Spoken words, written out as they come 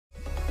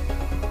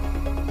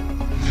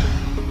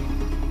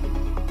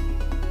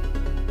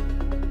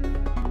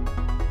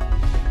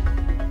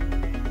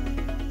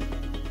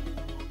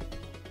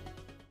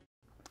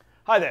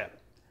Hi there,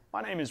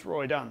 my name is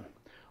Roy Dunn.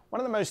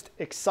 One of the most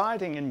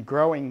exciting and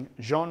growing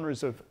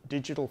genres of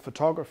digital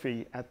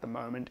photography at the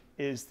moment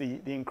is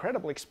the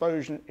incredible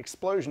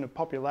explosion of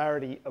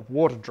popularity of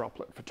water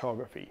droplet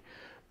photography.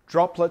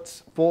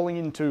 Droplets falling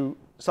into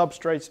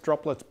substrates,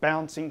 droplets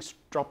bouncing,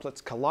 droplets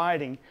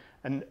colliding,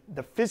 and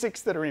the physics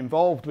that are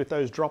involved with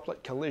those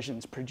droplet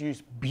collisions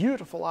produce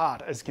beautiful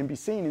art, as can be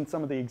seen in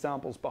some of the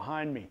examples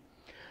behind me.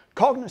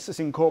 Cognisys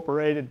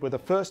Incorporated were the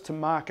first to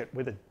market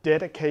with a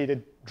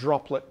dedicated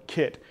droplet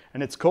kit,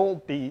 and it's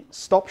called the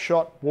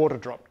StopShot water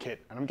drop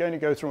kit. And I'm going to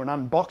go through an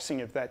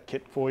unboxing of that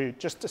kit for you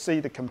just to see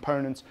the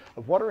components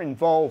of what are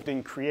involved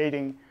in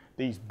creating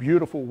these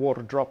beautiful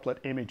water droplet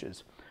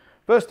images.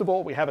 First of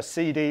all, we have a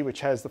CD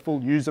which has the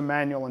full user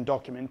manual and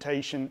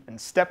documentation and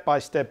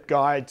step-by-step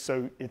guide,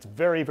 so it's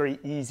very, very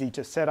easy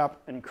to set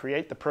up and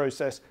create the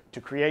process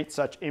to create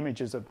such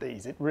images of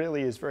these. It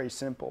really is very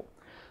simple.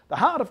 The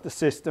heart of the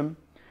system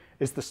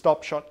is the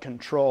StopShot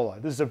controller.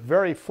 This is a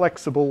very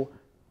flexible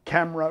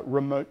camera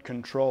remote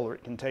controller.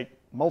 It can take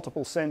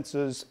multiple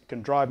sensors, it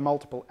can drive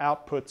multiple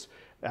outputs,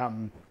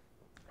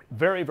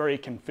 very, very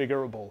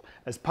configurable.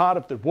 As part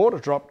of the water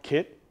drop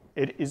kit,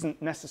 it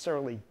isn't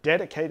necessarily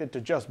dedicated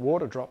to just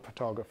water drop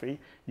photography.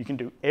 You can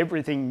do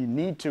everything you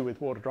need to with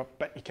water drop,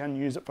 but you can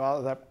use it for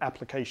other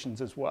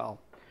applications as well.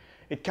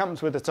 It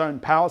comes with its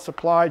own power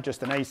supply,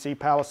 just an AC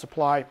power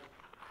supply.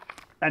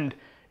 And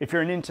if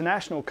you're an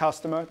international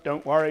customer,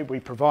 don't worry, we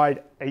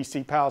provide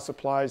AC power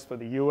supplies for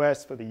the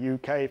US, for the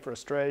UK, for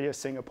Australia,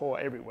 Singapore,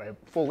 everywhere.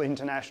 Full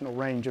international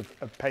range of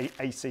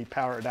AC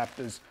power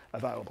adapters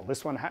available.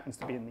 This one happens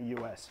to be in the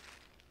US.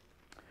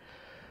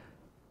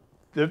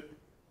 The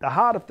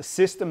heart of the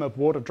system of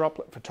water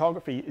droplet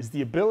photography is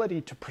the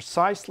ability to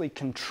precisely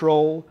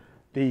control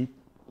the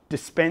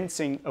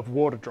dispensing of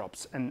water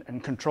drops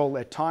and control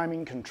their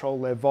timing,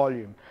 control their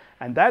volume.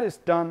 And that is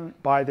done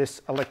by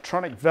this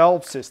electronic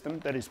valve system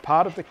that is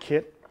part of the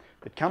kit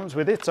that comes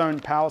with its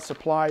own power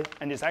supply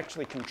and is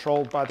actually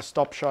controlled by the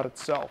StopShot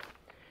itself.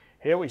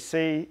 Here we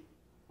see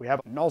we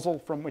have a nozzle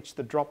from which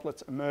the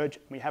droplets emerge.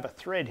 We have a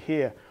thread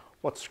here.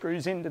 What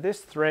screws into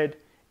this thread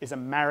is a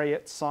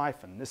Marriott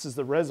siphon. This is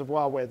the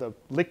reservoir where the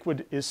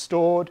liquid is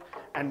stored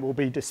and will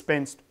be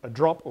dispensed a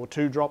drop or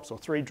 2 drops or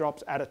 3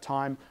 drops at a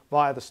time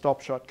via the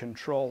StopShot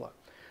controller.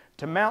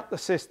 To mount the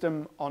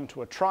system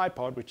onto a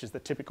tripod, which is the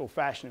typical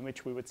fashion in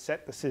which we would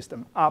set the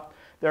system up,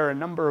 there are a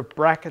number of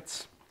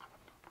brackets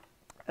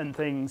and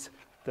things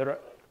that are,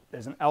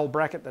 there's an L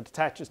bracket that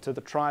attaches to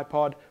the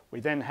tripod. We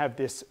then have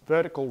this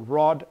vertical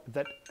rod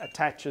that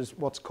attaches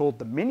what's called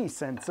the mini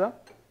sensor,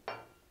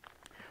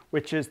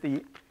 which is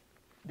the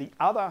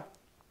other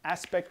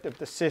aspect of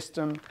the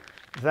system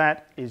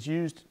that is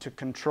used to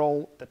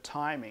control the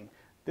timing.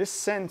 This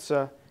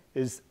sensor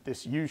is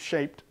this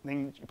U-shaped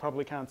thing that you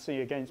probably can't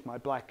see against my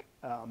black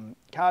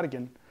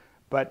cardigan,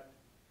 but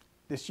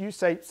this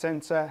U-shaped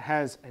sensor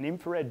has an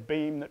infrared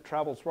beam that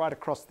travels right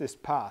across this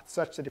path,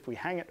 such that if we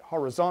hang it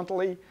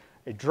horizontally,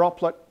 a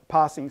droplet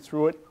passing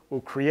through it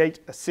will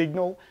create a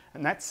signal,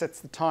 and that sets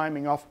the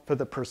timing off for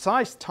the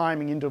precise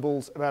timing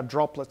intervals of our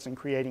droplets and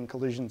creating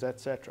collisions,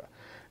 etc.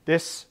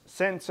 This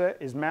sensor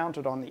is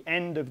mounted on the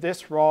end of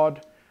this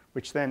rod,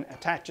 which then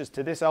attaches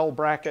to this L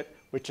bracket,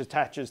 which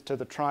attaches to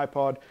the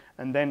tripod,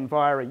 and then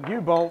via a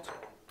U-bolt,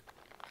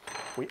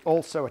 we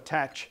also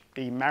attach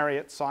the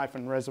Marriott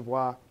siphon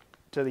reservoir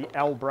to the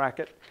L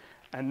bracket,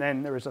 and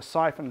then there is a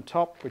siphon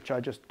top, which I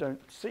just don't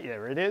see.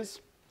 There it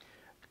is.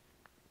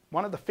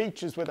 One of the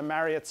features with a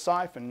Marriott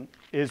siphon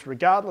is,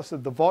 regardless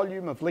of the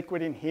volume of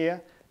liquid in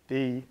here,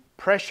 the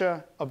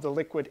pressure of the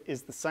liquid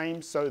is the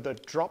same, so the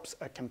drops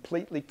are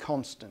completely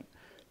constant.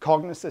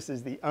 Cognisys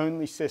is the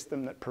only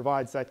system that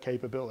provides that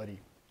capability.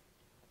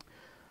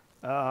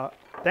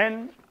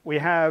 Then we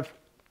have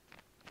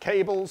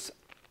cables.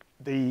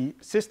 The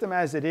system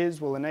as it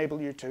is will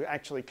enable you to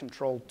actually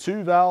control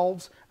 2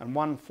 valves and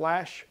 1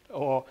 flash,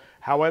 or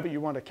however you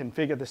want to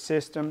configure the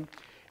system.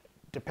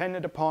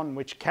 Dependent upon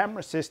which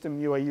camera system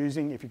you are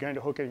using, if you're going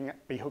to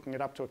be hooking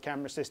it up to a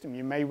camera system,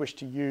 you may wish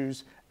to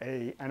use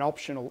an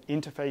optional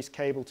interface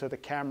cable to the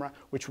camera,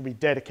 which will be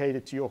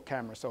dedicated to your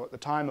camera. So at the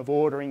time of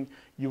ordering,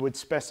 you would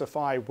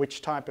specify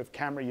which type of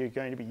camera you're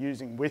going to be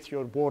using with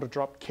your water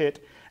drop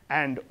kit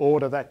and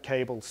order that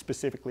cable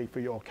specifically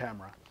for your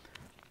camera.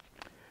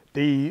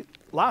 The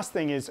last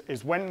thing is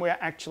when we're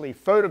actually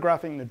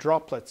photographing the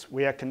droplets,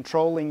 we are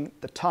controlling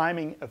the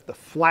timing of the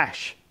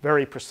flash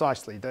very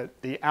precisely.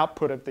 The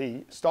output of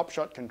the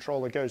StopShot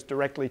controller goes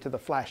directly to the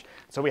flash.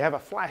 So we have a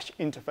flash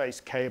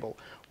interface cable.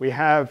 We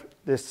have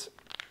this,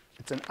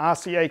 it's an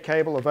RCA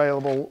cable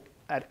available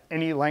at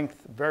any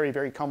length, very,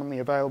 very commonly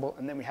available.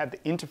 And then we have the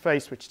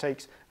interface, which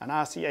takes an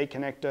RCA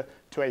connector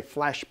to a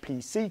flash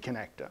PC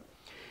connector.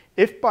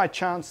 If by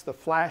chance the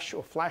flash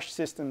or flash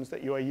systems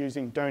that you are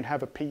using don't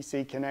have a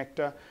PC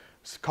connector,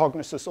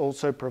 Cognisys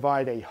also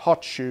provide a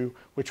hot shoe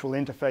which will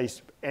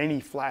interface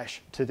any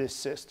flash to this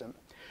system.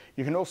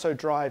 You can also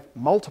drive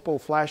multiple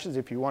flashes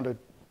if you want to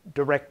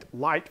direct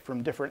light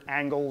from different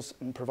angles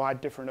and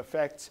provide different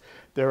effects.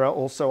 There are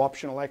also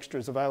optional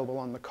extras available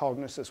on the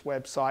Cognisys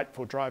website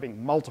for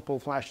driving multiple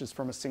flashes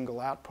from a single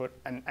output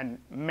and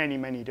many,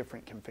 many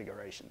different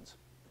configurations.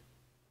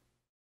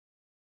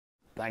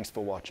 Thanks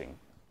for watching.